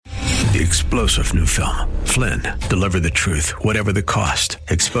The explosive new film, Flynn, deliver the truth, whatever the cost,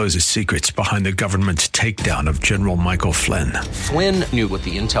 exposes secrets behind the government's takedown of General Michael Flynn. Flynn knew what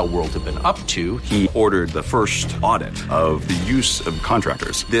the intel world had been up to. He ordered the first audit of the use of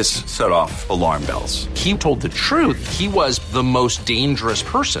contractors. This set off alarm bells. He told the truth. He was the most dangerous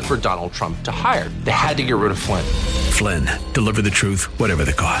person for Donald Trump to hire. They had to get rid of Flynn. Flynn, deliver the truth, whatever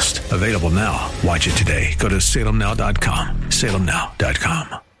the cost. Available now. Watch it today. Go to salemnow.com.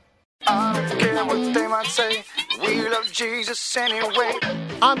 salemnow.com. I don't care what they might say. We love Jesus anyway.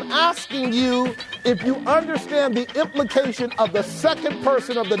 I'm asking you if you understand the implication of the second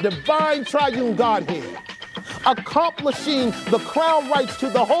person of the divine triune Godhead, accomplishing the crown rights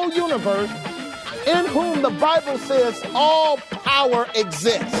to the whole universe, in whom the Bible says all power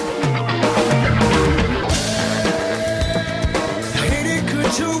exists. Lady,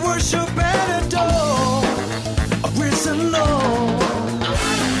 could you worship and adore a risen Lord?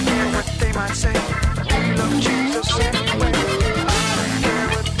 They might say, we love Jesus anyway. I don't care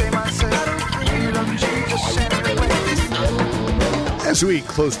what they might say, we love Jesus anyway. As we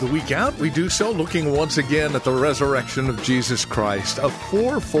close the week out, we do so looking once again at the resurrection of Jesus Christ, a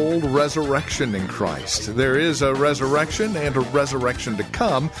fourfold resurrection in Christ. There is a resurrection and a resurrection to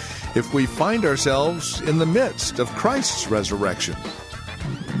come if we find ourselves in the midst of Christ's resurrection.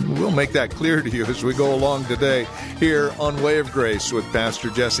 We'll make that clear to you as we go along today here on Way of Grace with Pastor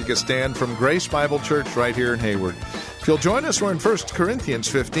Jesse Castan from Grace Bible Church right here in Hayward. If you'll join us, we're in 1 Corinthians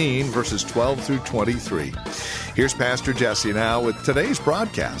 15, verses 12 through 23. Here's Pastor Jesse now with today's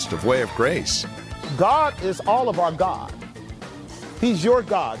broadcast of Way of Grace. God is all of our God. He's your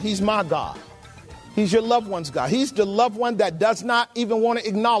God. He's my God. He's your loved one's God. He's the loved one that does not even want to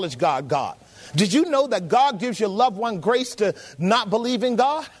acknowledge God. Did you know that God gives your loved one grace to not believe in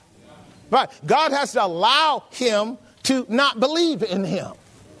God? Right. God has to allow him to not believe in him.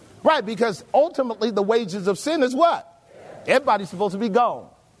 Right. Because ultimately the wages of sin is what? Everybody's supposed to be gone.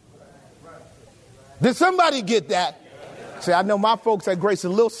 Did somebody get that? See, I know my folks at Grace are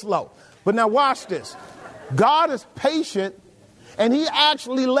a little slow. But now watch this. God is patient, and he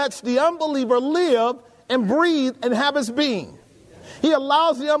actually lets the unbeliever live and breathe and have his being. He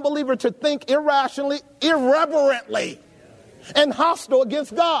allows the unbeliever to think irrationally, irreverently, and hostile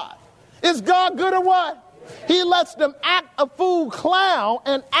against God. Is God good or what? He lets them act a fool clown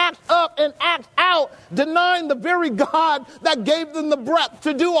and act up and act out, denying the very God that gave them the breath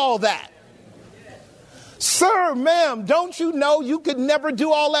to do all that. Sir, ma'am, don't you know you could never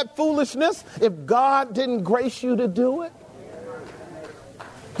do all that foolishness if God didn't grace you to do it?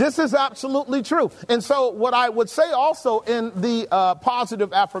 This is absolutely true. And so what I would say also in the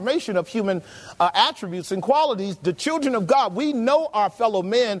positive affirmation of human attributes and qualities, the children of God, we know our fellow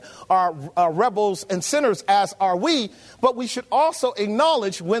men are rebels and sinners, as are we, but we should also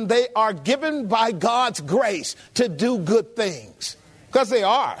acknowledge when they are given by God's grace to do good things, because they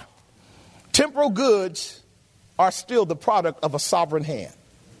are. Temporal goods are still the product of a sovereign hand.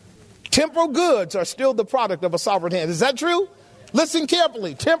 Temporal goods are still the product of a sovereign hand. Is that true? Listen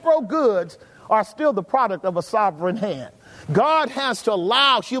carefully. Temporal goods are still the product of a sovereign hand. God has to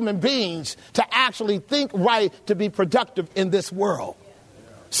allow human beings to actually think right, to be productive in this world.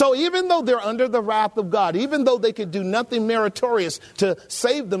 So even though they're under the wrath of God, even though they could do nothing meritorious to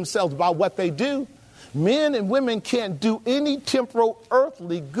save themselves by what they do, men and women can't do any temporal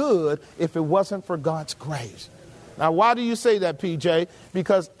earthly good if it wasn't for God's grace. Now, why do you say that, PJ?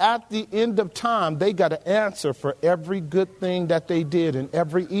 Because at the end of time, they got to answer for every good thing that they did and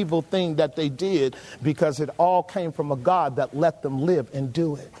every evil thing that they did, because it all came from a God that let them live and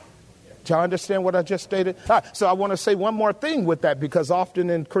do it. Do y'all understand what I just stated? All right, so I want to say one more thing with that, because often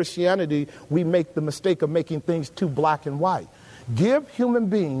in Christianity, we make the mistake of making things too black and white. Give human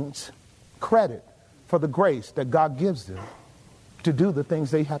beings credit for the grace that God gives them to do the things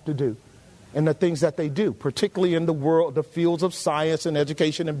they have to do. And the things that they do, particularly in the world, the fields of science and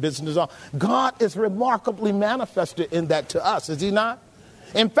education and business. God is remarkably manifested in that to us, is he not?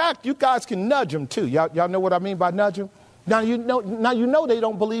 In fact, you guys can nudge them too. Y'all know what I mean by nudge them? Now you know they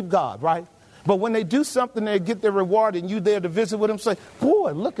don't believe God, right? But when they do something, they get their reward, and you there to visit with them, say,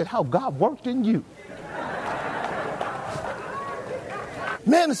 boy, look at how God worked in you.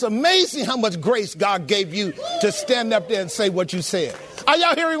 Man, it's amazing how much grace God gave you to stand up there and say what you said. Are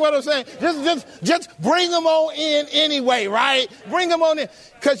y'all hearing what I'm saying? Just bring them on in anyway, right? Bring them on in.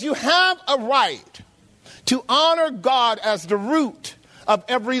 Because you have a right to honor God as the root of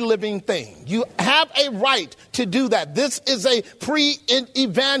every living thing. You have a right to do that. This is a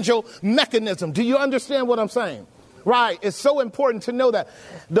pre-evangel mechanism. Do you understand what I'm saying? Right. It's so important to know that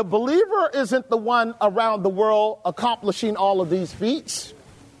the believer isn't the one around the world accomplishing all of these feats.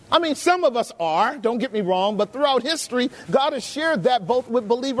 I mean, some of us are, don't get me wrong, but throughout history, God has shared that both with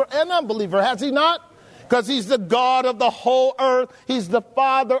believer and unbeliever, has he not? Because he's the God of the whole earth. He's the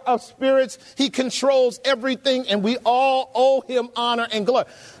Father of spirits. He controls everything, and we all owe him honor and glory.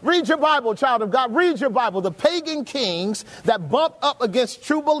 Read your Bible, child of God. Read your Bible. The pagan kings that bumped up against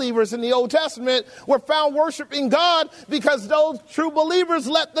true believers in the Old Testament were found worshiping God because those true believers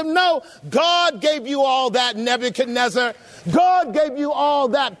let them know God gave you all that, Nebuchadnezzar. God gave you all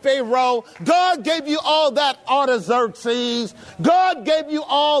that, Pharaoh. God gave you all that, Artaxerxes. God gave you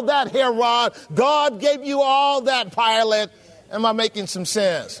all that, Herod. God gave you all that, Pilate. Am I making some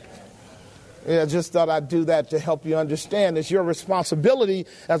sense? Yeah, I just thought I'd do that to help you understand. It's your responsibility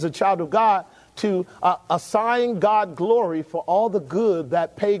as a child of God to assign God glory for all the good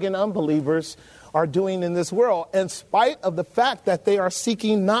that pagan unbelievers are doing in this world, in spite of the fact that they are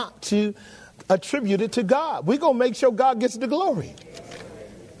seeking not to attribute it to God. We're going to make sure God gets the glory.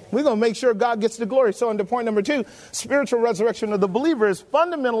 We're going to make sure God gets the glory. So under point number 2, spiritual resurrection of the believer is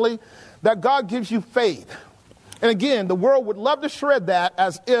fundamentally that God gives you faith. And again, the world would love to shred that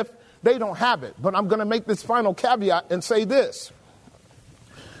as if they don't have it. But I'm going to make this final caveat and say this.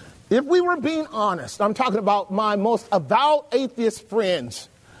 If we were being honest, I'm talking about my most avowed atheist friends,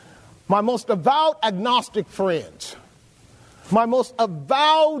 my most avowed agnostic friends, my most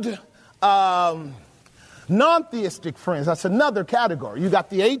avowed non-theistic friends. That's another category. You got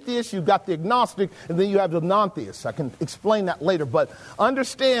the atheist, you got the agnostic, and then you have the non-theist. I can explain that later. But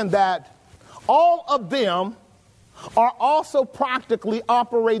understand that all of them are also practically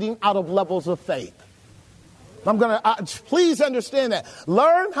operating out of levels of faith. I'm going to, please understand that.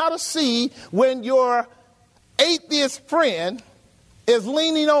 Learn how to see when your atheist friend is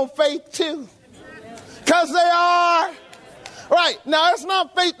leaning on faith too. Because they are. Right. Now, it's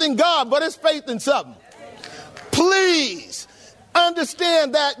not faith in God, but it's faith in something. Please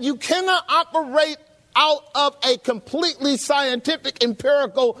understand that you cannot operate out of a completely scientific,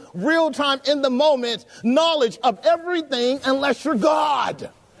 empirical, real-time, in the moment knowledge of everything unless you're God.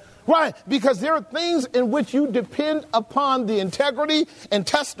 Right? Because there are things in which you depend upon the integrity and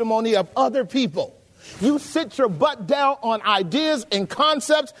testimony of other people. You sit your butt down on ideas and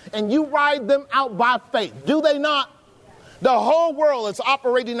concepts and you ride them out by faith. Do they not? The whole world is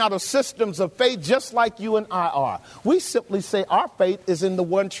operating out of systems of faith just like you and I are. We simply say our faith is in the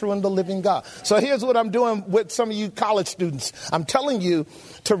one true and the living God. So here's what I'm doing with some of you college students. I'm telling you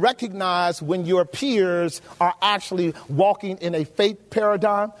to recognize when your peers are actually walking in a faith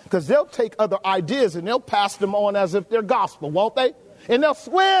paradigm, because they'll take other ideas and they'll pass them on as if they're gospel, won't they? And they'll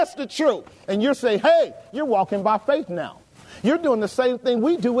swear it's the truth. And you'll say, hey, you're walking by faith now. You're doing the same thing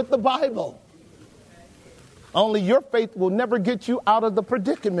we do with the Bible. Only your faith will never get you out of the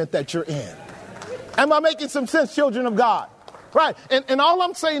predicament that you're in. Am I making some sense, children of God? Right. And all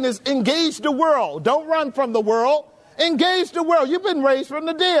I'm saying is engage the world. Don't run from the world. Engage the world. You've been raised from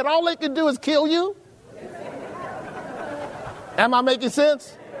the dead. All they can do is kill you. Am I making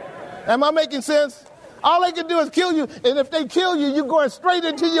sense? Am I making sense? All they can do is kill you. And if they kill you, you're going straight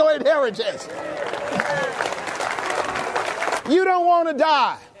into your inheritance. You don't want to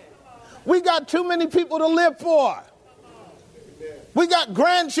die. We got too many people to live for. We got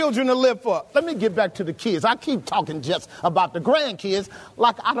grandchildren to live for. Let me get back to the kids. I keep talking just about the grandkids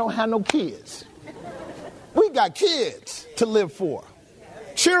like I don't have no kids. We got kids to live for.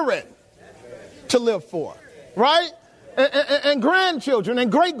 Children to live for. Right? And grandchildren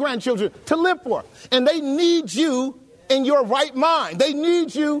and great-grandchildren to live for. And they need you in your right mind. They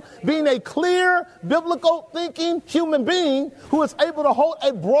need you being a clear, biblical thinking human being who is able to hold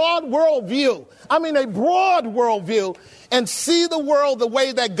a broad worldview. I mean, a broad worldview, and see the world the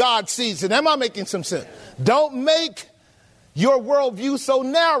way that God sees it. Am I making some sense? Don't make your worldview so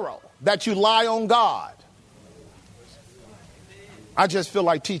narrow that you lie on God. I just feel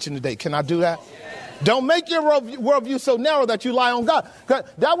like teaching today. Can I do that? Don't make your worldview so narrow that you lie on God.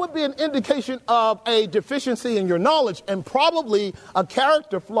 That would be an indication of a deficiency in your knowledge and probably a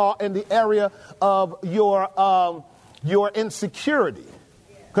character flaw in the area of your insecurity.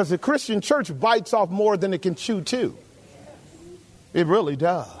 Because the Christian church bites off more than it can chew too. It really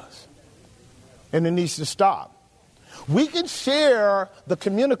does. And it needs to stop. We can share the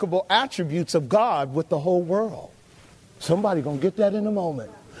communicable attributes of God with the whole world. Somebody gonna get that in a moment.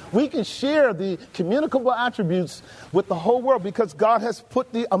 We can share the communicable attributes with the whole world because God has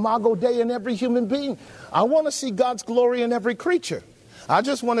put the Imago Dei in every human being. I want to see God's glory in every creature. I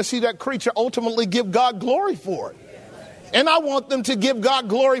just want to see that creature ultimately give God glory for it. And I want them to give God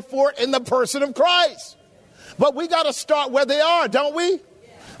glory for it in the person of Christ. But we got to start where they are, don't we?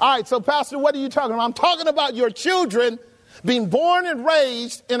 All right, so Pastor, what are you talking about? I'm talking about your children being born and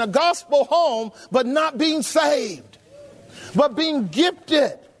raised in a gospel home, but not being saved, but being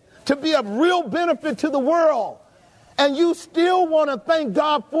gifted to be of real benefit to the world. And you still want to thank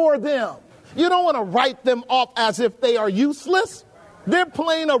God for them. You don't want to write them off as if they are useless. They're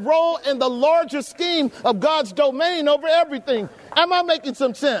playing a role in the larger scheme of God's domain over everything. Am I making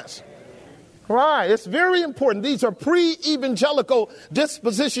some sense? Right. It's very important. These are pre-evangelical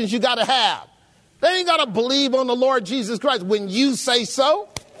dispositions you got to have. They ain't got to believe on the Lord Jesus Christ when you say so.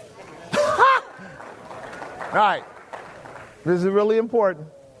 Right. This is really important.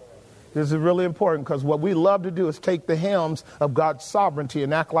 This is really important because what we love to do is take the hymns of God's sovereignty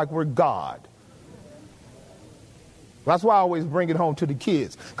and act like we're God. That's why I always bring it home to the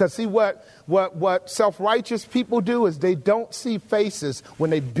kids. Because see, what self-righteous people do is they don't see faces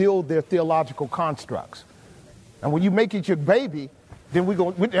when they build their theological constructs. And when you make it your baby, then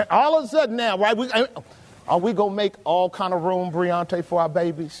all of a sudden now, right, are we going to make all kind of room, Briante, for our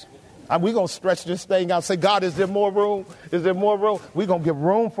babies? Are we going to stretch this thing out and say, God, is there more room? Is there more room? We're going to give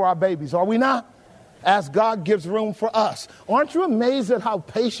room for our babies, are we not? As God gives room for us. Aren't you amazed at how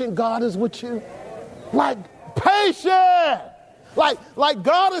patient God is with you? Like, patient! Like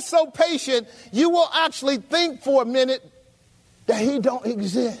God is so patient, you will actually think for a minute that he don't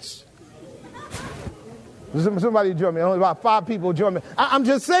exist. Somebody join me. Only about 5 people join me. I'm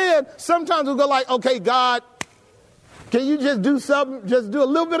just saying, sometimes we'll go like, okay, God, can you just do something? Just do a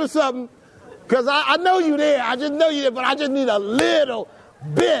little bit of something? Because I know you there. I just know you there, but I just need a little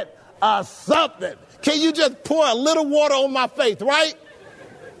bit of something. Can you just pour a little water on my faith, right?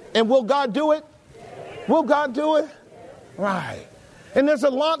 And will God do it? Will God do it? Right. And there's a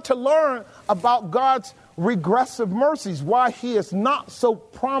lot to learn about God's regressive mercies, why he is not so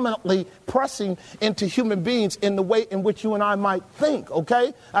prominently pressing into human beings in the way in which you and I might think,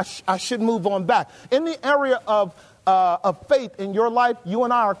 okay? I should move on back. In the area of faith in your life, you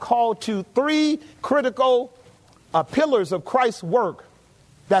and I are called to 3 critical pillars of Christ's work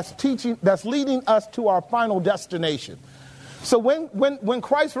that's leading us to our final destination. So when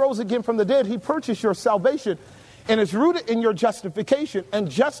Christ rose again from the dead, he purchased your salvation, and it's rooted in your justification. And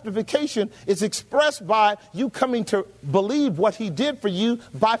justification is expressed by you coming to believe what he did for you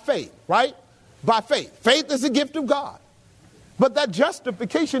by faith, right? By faith. Faith is a gift of God. But that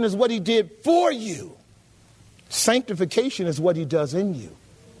justification is what he did for you. Sanctification is what he does in you.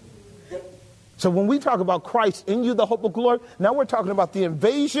 So when we talk about Christ in you, the hope of glory, now we're talking about the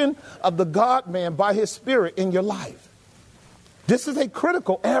invasion of the God-man by his Spirit in your life. This is a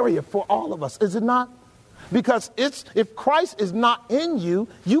critical area for all of us, is it not? Because if Christ is not in you,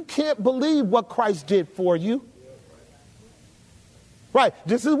 you can't believe what Christ did for you. Right.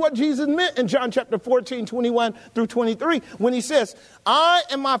 This is what Jesus meant in John chapter 14, 21 through 23, when he says, I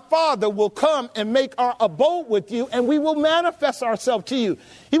and my Father will come and make our abode with you, and we will manifest ourselves to you.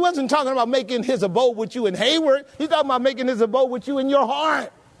 He wasn't talking about making his abode with you in Hayward. He's talking about making his abode with you in your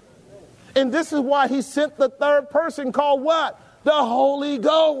heart. And this is why he sent the 3rd person called what? The Holy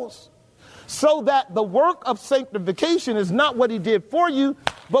Ghost. So that the work of sanctification is not what he did for you,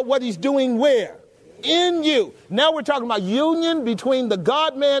 but what he's doing where? In you. Now we're talking about union between the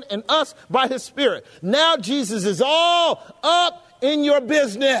God-man and us by his Spirit. Now Jesus is all up in your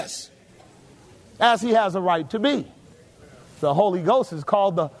business, as he has a right to be. The Holy Ghost is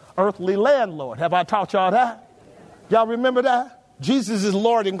called the earthly landlord. Have I taught y'all that? Y'all remember that? Jesus is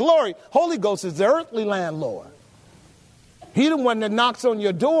Lord in glory. Holy Ghost is the earthly landlord. He the one that knocks on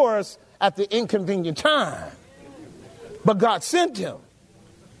your doors at the inconvenient time. But God sent him.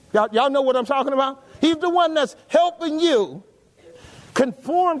 Y'all know what I'm talking about? He's the one that's helping you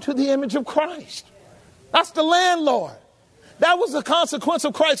conform to the image of Christ. That's the landlord. That was the consequence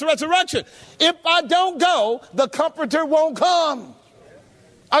of Christ's resurrection. If I don't go, the Comforter won't come.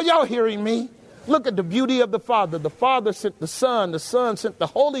 Are y'all hearing me? Look at the beauty of the Father. The Father sent the Son sent the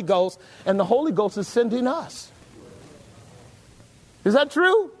Holy Ghost, and the Holy Ghost is sending us. Is that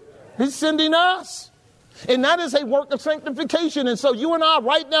true? He's sending us. And that is a work of sanctification. And so you and I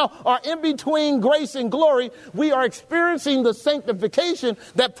right now are in between grace and glory. We are experiencing the sanctification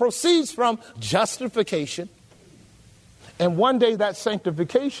that proceeds from justification. And one day that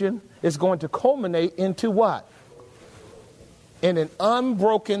sanctification is going to culminate into what? In an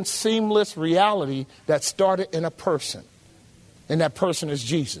unbroken, seamless reality that started in a person. And that person is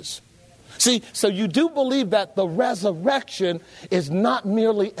Jesus. See, so you do believe that the resurrection is not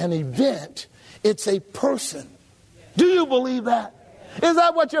merely an event, it's a person. Do you believe that? Is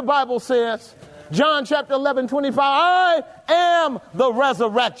that what your Bible says? John chapter 11, 25, I am the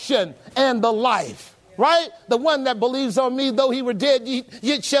resurrection and the life. Right? The one that believes on me, though he were dead,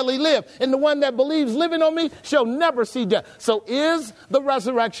 yet shall he live. And the one that believes living on me shall never see death. So is the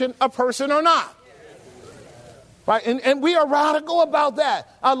resurrection a person or not? Right? And we are radical about that.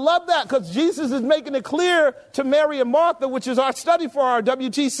 I love that because Jesus is making it clear to Mary and Martha, which is our study for our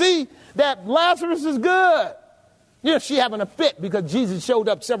WTC, that Lazarus is good. Yeah, she having a fit because Jesus showed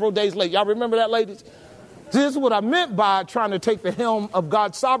up several days late. Y'all remember that, ladies? This is what I meant by trying to take the helm of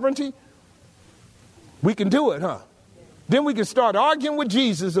God's sovereignty. We can do it, huh? Then we can start arguing with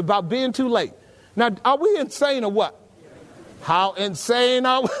Jesus about being too late. Now, are we insane or what? How insane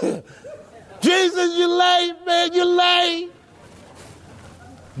are we? Jesus, you late, man, you late.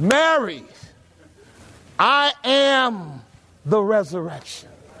 Mary, I am the resurrection.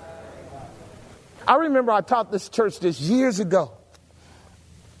 I remember I taught this church this years ago.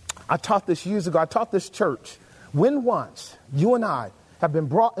 I taught this church when once you and I have been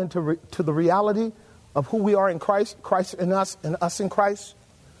brought into to the reality of who we are in Christ, Christ in us, and us in Christ.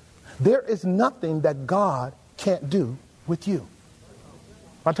 There is nothing that God can't do with you.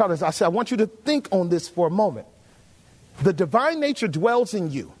 I taught this, I said, I want you to think on this for a moment. The divine nature dwells in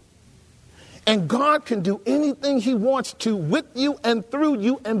you. And God can do anything he wants to with you and through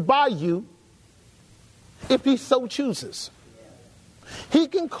you and by you if he so chooses. He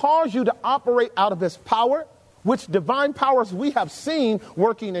can cause you to operate out of his power, which divine powers we have seen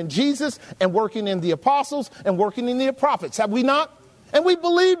working in Jesus and working in the apostles and working in the prophets. Have we not? And we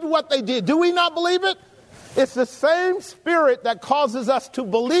believed what they did. Do we not believe it? It's the same spirit that causes us to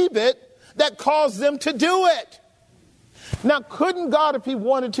believe it that caused them to do it. Now, couldn't God, if he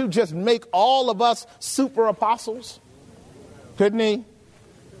wanted to, just make all of us super apostles? Couldn't he?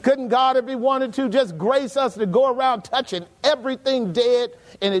 Couldn't God, if he wanted to, just grace us to go around touching everything dead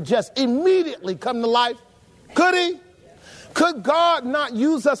and it just immediately come to life? Could he? Could God not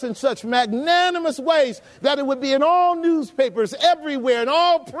use us in such magnanimous ways that it would be in all newspapers, everywhere, in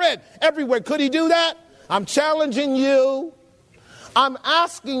all print, everywhere? Could he do that? I'm challenging you. I'm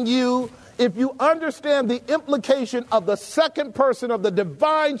asking you if you understand the implication of the second person of the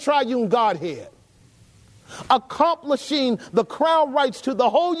divine triune Godhead, accomplishing the crown rights to the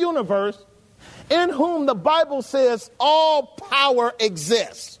whole universe, in whom the Bible says all power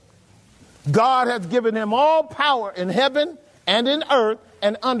exists. God has given him all power in heaven and in earth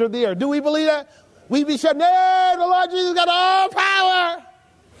and under the earth. Do we believe that? We be sure, no, the Lord Jesus got all power.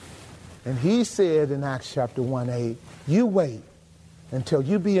 And he said in Acts chapter 1:8, you wait until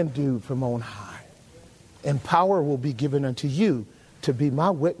you be endued from on high, and power will be given unto you to be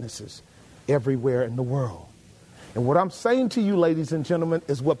my witnesses everywhere in the world. And what I'm saying to you, ladies and gentlemen,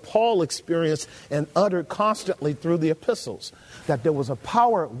 is what Paul experienced and uttered constantly through the epistles, that there was a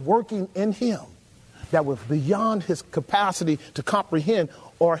power working in him that was beyond his capacity to comprehend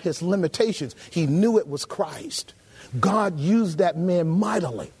or his limitations. He knew it was Christ. God used that man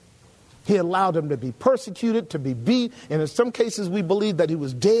mightily. He allowed him to be persecuted, to be beat, and in some cases we believe that he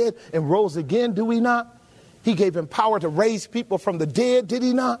was dead and rose again, do we not? He gave him power to raise people from the dead, did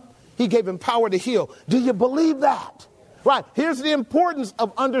he not? He gave him power to heal. Do you believe that? Right. Here's the importance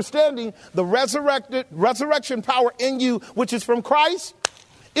of understanding the resurrection power in you, which is from Christ,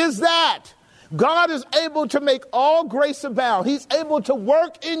 is that God is able to make all grace abound. He's able to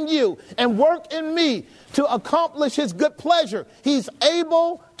work in you and work in me to accomplish his good pleasure. He's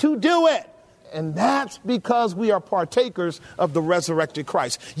able to do it. And that's because we are partakers of the resurrected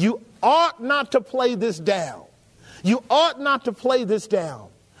Christ. You ought not to play this down. You ought not to play this down,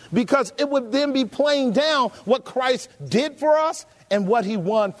 because it would then be playing down what Christ did for us and what he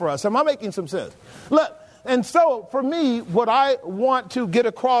won for us. Am I making some sense? Look, and so for me, what I want to get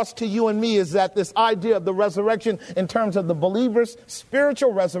across to you and me is that this idea of the resurrection in terms of the believer's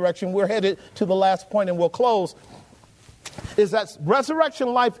spiritual resurrection, we're headed to the last point and we'll close, is that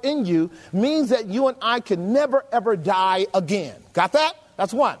resurrection life in you means that you and I can never, ever die again. Got that?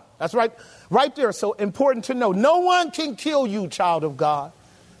 That's one. That's right. Right there. So important to know. No one can kill you, child of God.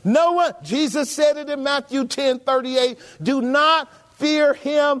 No one. Jesus said it in Matthew 10:38. Do not fear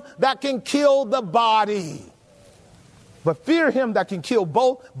him that can kill the body, but fear him that can kill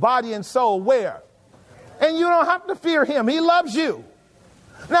both body and soul. Where? And you don't have to fear him. He loves you.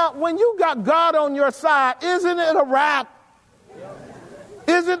 Now, when you got God on your side, isn't it a wrap?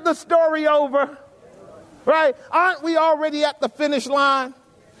 Isn't the story over? Right? Aren't we already at the finish line?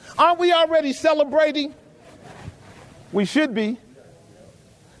 Aren't we already celebrating? We should be,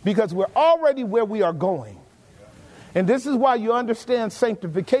 because we're already where we are going. And this is why you understand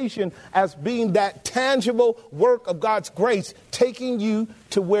sanctification as being that tangible work of God's grace, taking you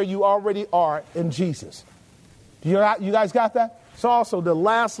to where you already are in Jesus. You guys got that? So also the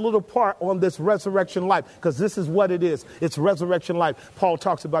last little part on this resurrection life, because this is what it is. It's resurrection life. Paul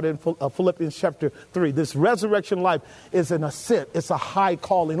talks about it in Philippians chapter 3. This resurrection life is an ascent. It's a high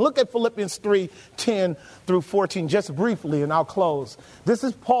calling. Look at Philippians 3:10 through 14, just briefly, and I'll close. This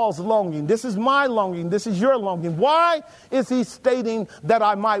is Paul's longing. This is my longing. This is your longing. Why is he stating that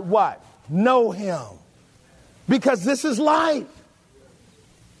I might what? Know him. Because this is life.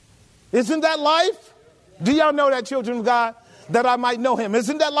 Isn't that life? Do y'all know that, children of God? That I might know him.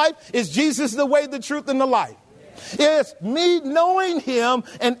 Isn't that life? Is Jesus the way, the truth, and the life? It's me knowing him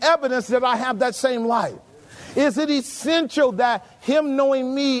and evidence that I have that same life. Is it essential that him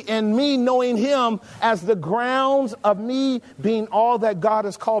knowing me and me knowing him as the grounds of me being all that God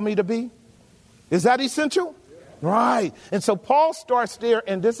has called me to be? Is that essential? Right. And so Paul starts there,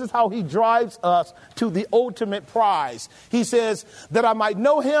 and this is how he drives us to the ultimate prize. He says that I might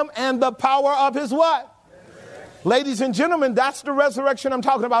know him and the power of his what? Ladies and gentlemen, that's the resurrection I'm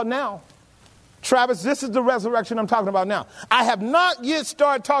talking about now. Travis, this is the resurrection I'm talking about now. I have not yet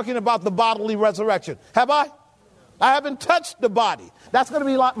started talking about the bodily resurrection. Have I? I haven't touched the body. That's going to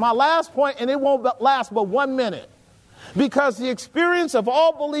be like my last point, and it won't last but 1 minute. Because the experience of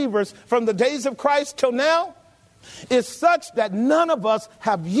all believers from the days of Christ till now is such that none of us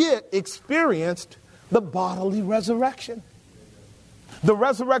have yet experienced the bodily resurrection. The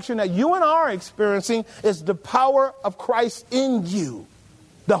resurrection that you and I are experiencing is the power of Christ in you,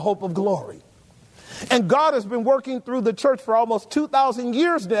 the hope of glory. And God has been working through the church for almost 2,000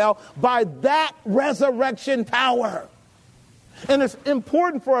 years now by that resurrection power. And it's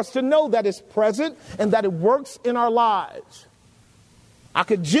important for us to know that it's present and that it works in our lives. I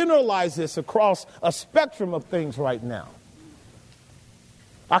could generalize this across a spectrum of things right now.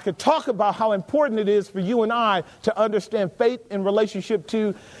 I could talk about how important it is for you and I to understand faith in relationship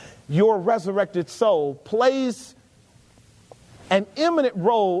to your resurrected soul plays an eminent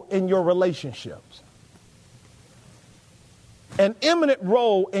role in your relationships, an eminent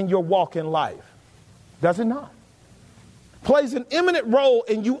role in your walk in life. Does it not? Plays an eminent role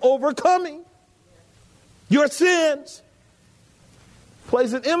in you overcoming your sins.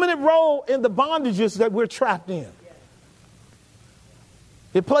 Plays an eminent role in the bondages that we're trapped in.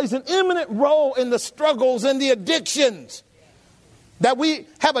 It plays an eminent role in the struggles and the addictions that we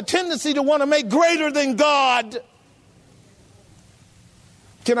have a tendency to want to make greater than God.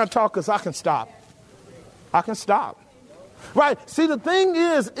 Can I talk? Because I can stop. I can stop. Right. See, the thing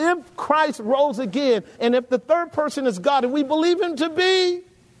is, if Christ rose again, and if the third person is God, and we believe him to be,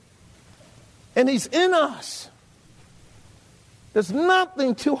 and he's in us, there's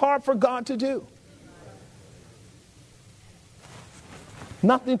nothing too hard for God to do.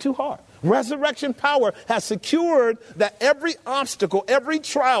 Nothing too hard. Resurrection power has secured that every obstacle, every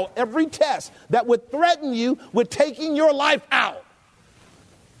trial, every test that would threaten you with taking your life out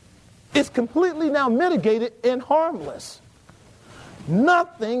is completely now mitigated and harmless.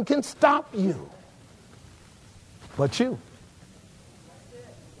 Nothing can stop you but you.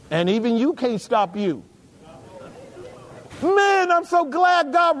 And even you can't stop you. Man, I'm so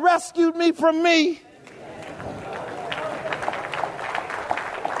glad God rescued me from me.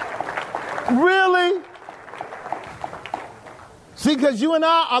 Really? See, because you and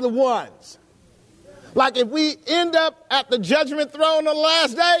I are the ones. Like if we end up at the judgment throne on the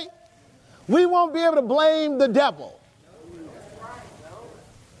last day, we won't be able to blame the devil.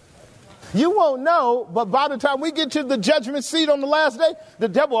 You won't know, but by the time we get to the judgment seat on the last day, the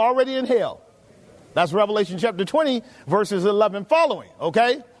devil already in hell. That's Revelation chapter 20, verses 11 following,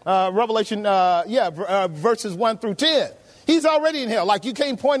 okay? Verses 1 through 10. He's already in hell. Like you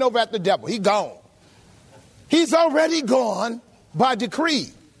can't point over at the devil. He's gone. He's already gone by decree.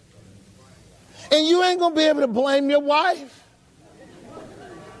 And you ain't going to be able to blame your wife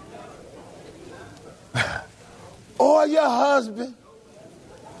or your husband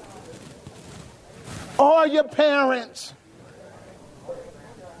or your parents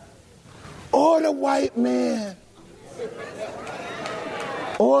or the white man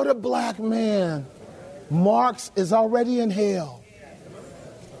or the black man. Marx is already in hell.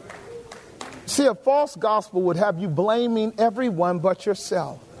 See, a false gospel would have you blaming everyone but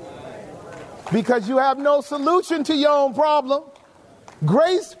yourself. Because you have no solution to your own problem.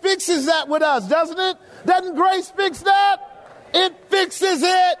 Grace fixes that with us, doesn't it? Doesn't grace fix that? It fixes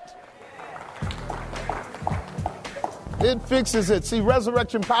it. It fixes it. See,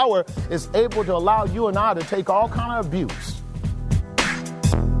 resurrection power is able to allow you and I to take all kind of abuse.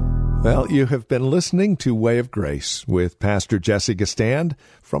 Well, you have been listening to Way of Grace with Pastor Jesse Gistand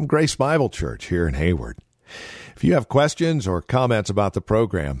from Grace Bible Church here in Hayward. If If you have questions or comments about the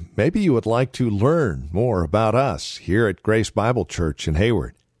program, maybe you would like to learn more about us here at Grace Bible Church in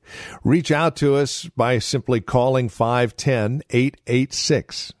Hayward, reach out to us by simply calling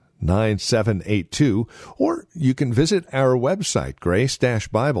 510-886-9782, or you can visit our website,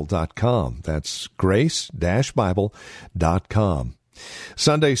 grace-bible.com. That's grace-bible.com.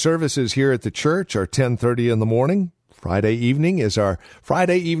 Sunday services here at the church are 10:30 in the morning. Friday evening is our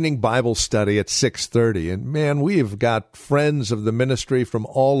Friday evening Bible study at 6:30. And man, we've got friends of the ministry from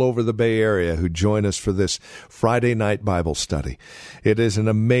all over the Bay Area who join us for this Friday night Bible study. It is an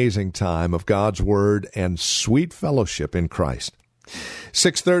amazing time of God's Word and sweet fellowship in Christ.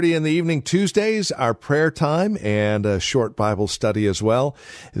 6:30 in the evening Tuesdays, our prayer time and a short Bible study as well.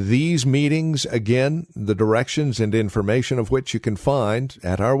 These meetings, again, the directions and information of which you can find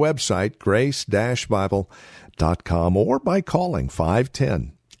at our website, grace-bible.com, or by calling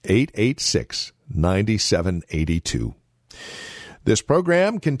 510-886-9782. This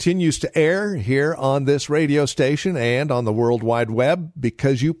program continues to air here on this radio station and on the World Wide Web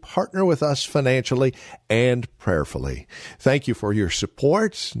because you partner with us financially and prayerfully. Thank you for your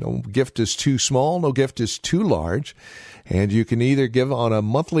support. No gift is too small, no gift is too large, and you can either give on a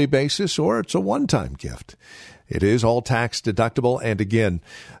monthly basis or it's a one-time gift. It is all tax deductible, and again,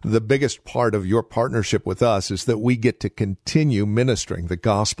 the biggest part of your partnership with us is that we get to continue ministering the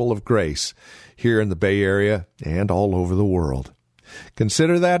gospel of grace here in the Bay Area and all over the world.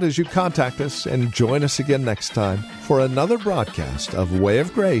 Consider that as you contact us, and join us again next time for another broadcast of Way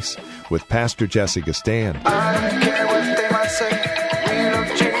of Grace with Pastor Jesse Gastan. I don't care what they might say, we love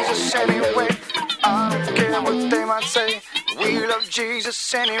Jesus anyway. I don't care what they might say, we love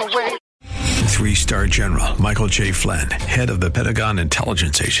Jesus anyway. 3-star General Michael J. Flynn, head of the Pentagon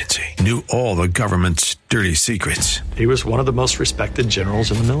Intelligence Agency, knew all the government's dirty secrets. He was one of the most respected generals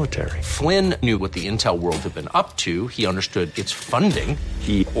in the military. Flynn knew what the intel world had been up to. He understood its funding.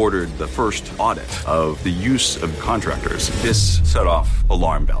 He ordered the first audit of the use of contractors. This set off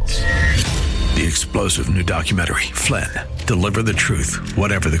alarm bells. The explosive new documentary, Flynn, Deliver the Truth,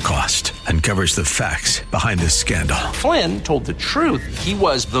 Whatever the Cost, uncovers the facts behind this scandal. Flynn told the truth. He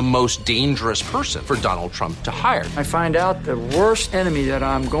was the most dangerous person for Donald Trump to hire. I find out the worst enemy that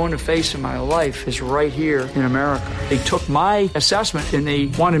I'm going to face in my life is right here in America. They took my assessment and they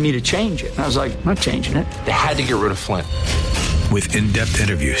wanted me to change it. And I was like, I'm not changing it. They had to get rid of Flynn. With in-depth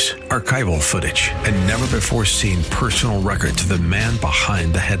interviews, archival footage, and never-before-seen personal records of the man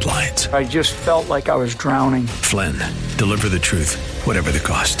behind the headlines. I just felt like I was drowning. Flynn, Deliver the Truth, Whatever the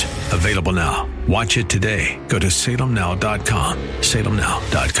Cost. Available now. Watch it today. Go to salemnow.com.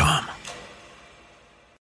 salemnow.com.